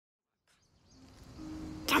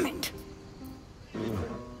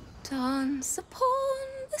Dance upon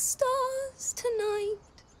the stars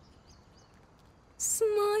tonight.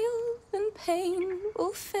 Smile and pain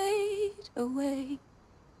will fade away.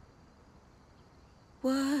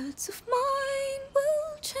 Words of mine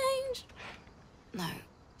will change. No.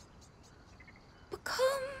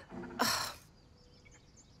 Become...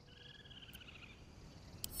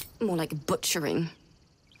 more like butchering.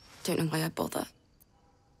 Don't know why I bother.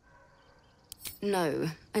 No,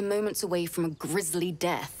 I'm moments away from a grisly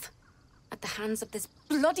death. At the hands of this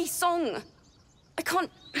bloody song. I can't...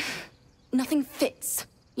 Nothing fits,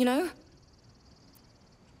 you know?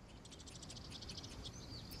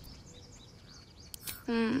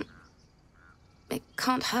 It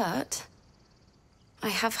can't hurt. I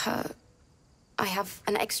have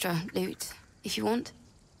an extra lute, if you want.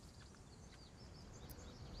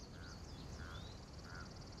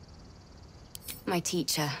 My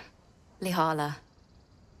teacher, Lihala.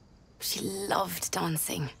 She loved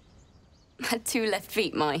dancing. Had 2 left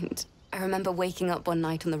feet, mind. I remember waking up one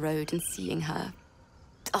night on the road and seeing her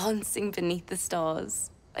dancing beneath the stars.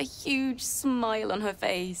 A huge smile on her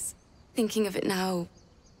face. Thinking of it now,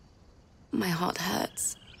 my heart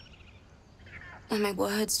hurts. And my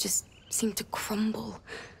words just seem to crumble,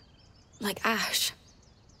 like ash.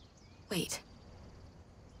 Wait.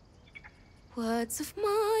 Words of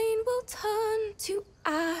mine will turn to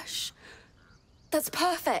ash. That's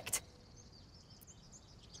perfect.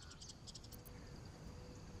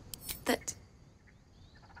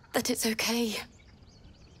 That it's okay.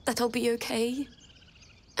 That I'll be okay.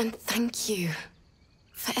 And thank you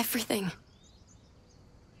for everything.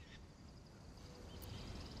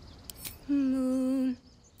 Moon,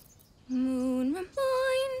 moon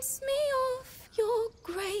reminds me of your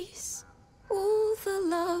grace. All the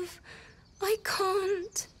love I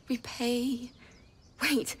can't repay.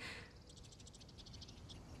 Wait.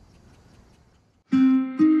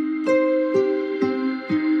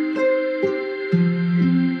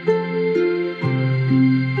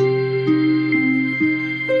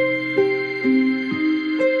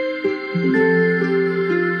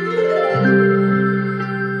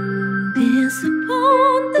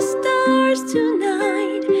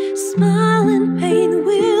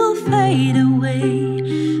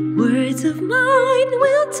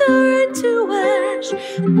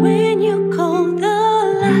 When you call the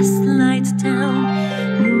last light down,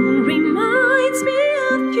 moon reminds me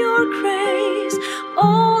of your grace.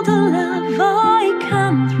 All the love I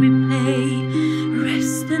can't repay.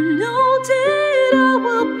 Rest and know that I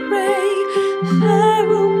will pray.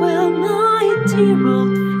 Farewell, my dear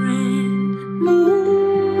old friend.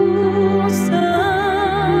 Moon,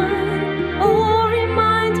 sun, all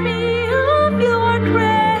remind me of your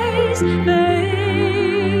grace.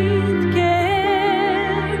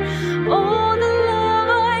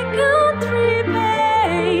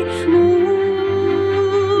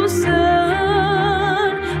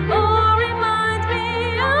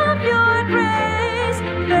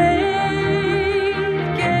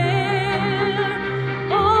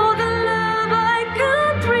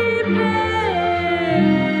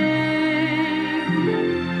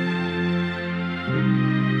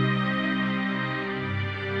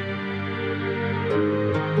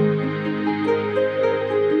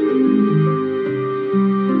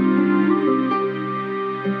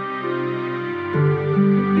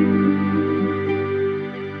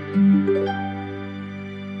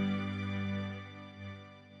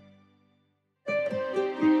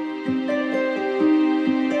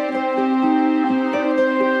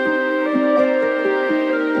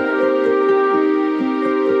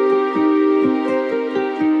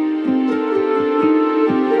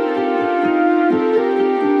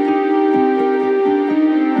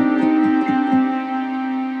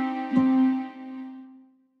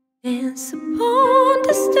 Dance upon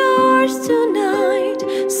the stars tonight.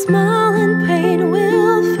 Smile and pain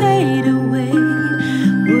will fade away.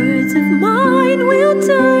 Words of mine will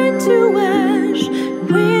turn to ash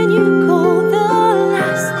when you call the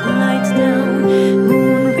last light down.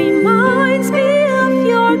 Moon reminds me of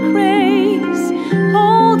your grace.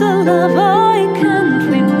 All the love I can't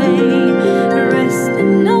repay. Rest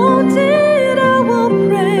and know that I will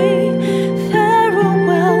pray.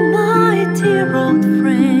 Farewell, my dear old friend.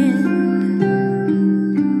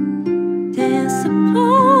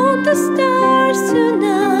 The stars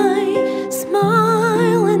tonight,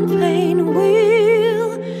 smile and pain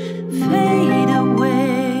will fade away.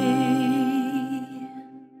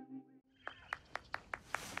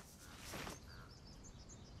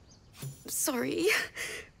 Sorry.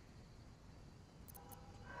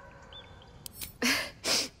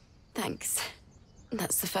 Thanks.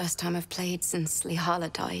 That's the first time I've played since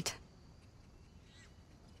Lihala died.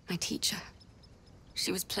 My teacher.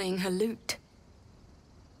 She was playing her lute.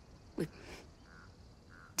 We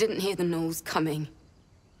didn't hear the gnolls coming.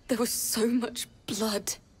 There was so much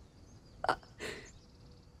blood. I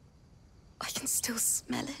can still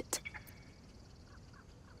smell it.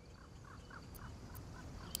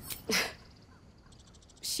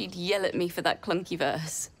 She'd yell at me for that clunky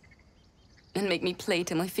verse. And make me play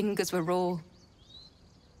till my fingers were raw.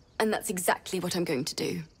 And that's exactly what I'm going to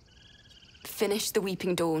do. Finish the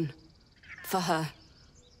Weeping Dawn. For her.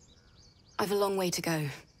 I've a long way to go.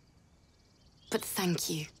 But thank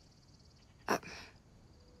you. I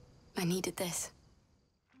needed this.